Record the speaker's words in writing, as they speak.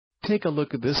Take a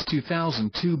look at this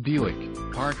 2002 Buick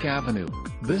Park Avenue.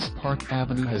 This Park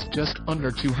Avenue has just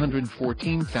under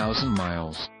 214,000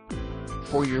 miles.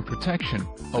 For your protection,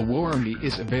 a warranty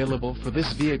is available for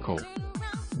this vehicle.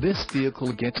 This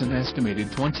vehicle gets an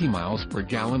estimated 20 miles per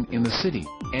gallon in the city,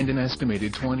 and an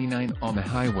estimated 29 on the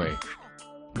highway.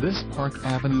 This Park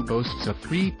Avenue boasts a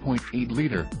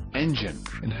 3.8-liter engine,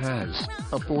 and has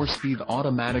a 4-speed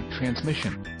automatic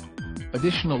transmission.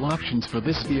 Additional options for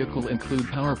this vehicle include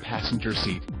power passenger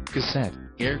seat, cassette,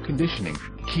 air conditioning,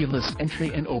 keyless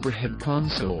entry and overhead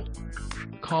console.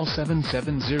 Call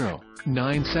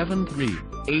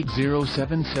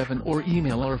 770-973-8077 or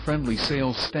email our friendly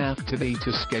sales staff today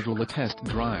to schedule a test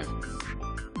drive.